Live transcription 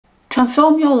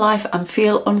Transform your life and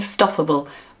feel unstoppable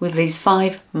with these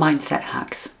 5 mindset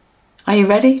hacks. Are you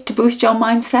ready to boost your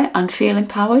mindset and feel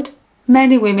empowered?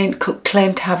 Many women could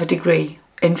claim to have a degree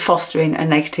in fostering a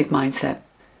negative mindset.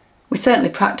 We certainly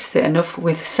practice it enough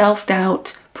with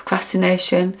self-doubt,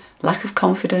 procrastination, lack of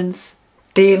confidence,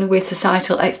 dealing with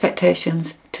societal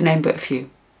expectations, to name but a few.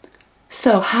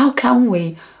 So how can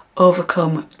we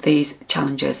overcome these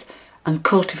challenges and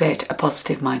cultivate a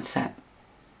positive mindset?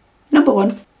 Number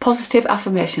 1, positive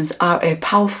affirmations are a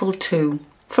powerful tool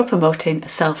for promoting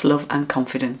self-love and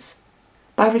confidence.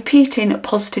 By repeating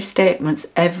positive statements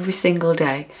every single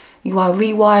day, you are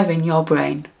rewiring your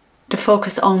brain to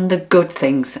focus on the good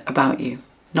things about you,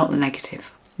 not the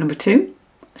negative. Number 2,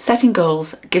 setting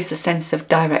goals gives a sense of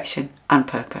direction and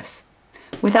purpose.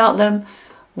 Without them,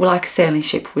 we're like a sailing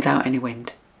ship without any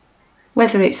wind.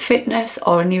 Whether it's fitness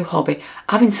or a new hobby,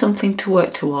 having something to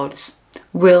work towards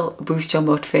will boost your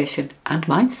motivation and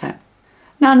mindset.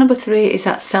 Now, number 3 is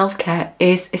that self-care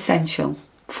is essential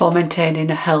for maintaining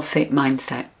a healthy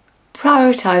mindset.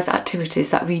 Prioritise activities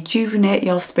that rejuvenate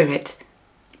your spirit,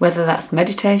 whether that's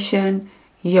meditation,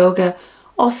 yoga,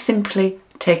 or simply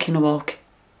taking a walk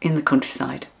in the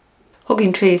countryside.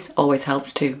 Hugging trees always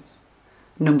helps too.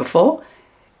 Number 4,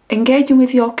 engaging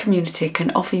with your community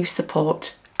can offer you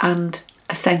support and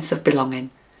a sense of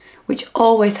belonging, which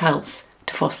always helps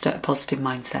to foster a positive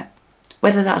mindset.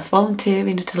 Whether that's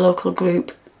volunteering at a local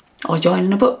group or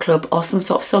joining a book club or some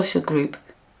sort of social group,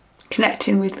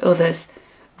 connecting with others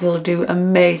will do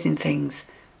amazing things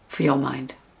for your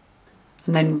mind.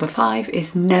 And then number 5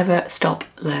 is never stop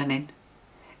learning.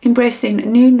 Embracing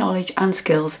new knowledge and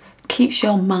skills keeps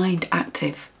your mind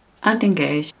active and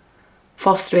engaged,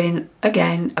 fostering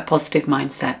again a positive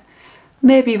mindset.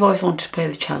 Maybe you've always wanted to play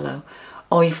the cello,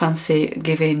 or you fancy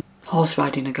giving horse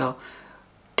riding a go.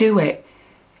 Do it.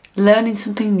 Learning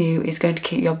something new is going to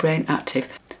keep your brain active,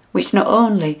 which not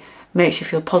only makes you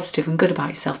feel positive and good about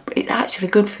yourself, but it's actually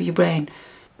good for your brain.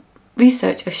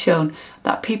 Research has shown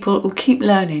that people who keep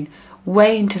learning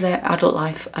way into their adult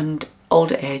life and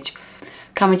older age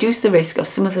can reduce the risk of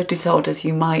some of the disorders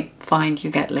you might find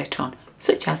you get later on,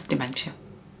 such as dementia.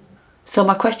 So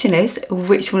my question is,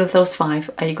 which one of those 5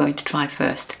 are you going to try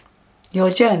first? Your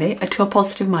journey to a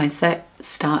positive mindset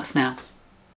starts now.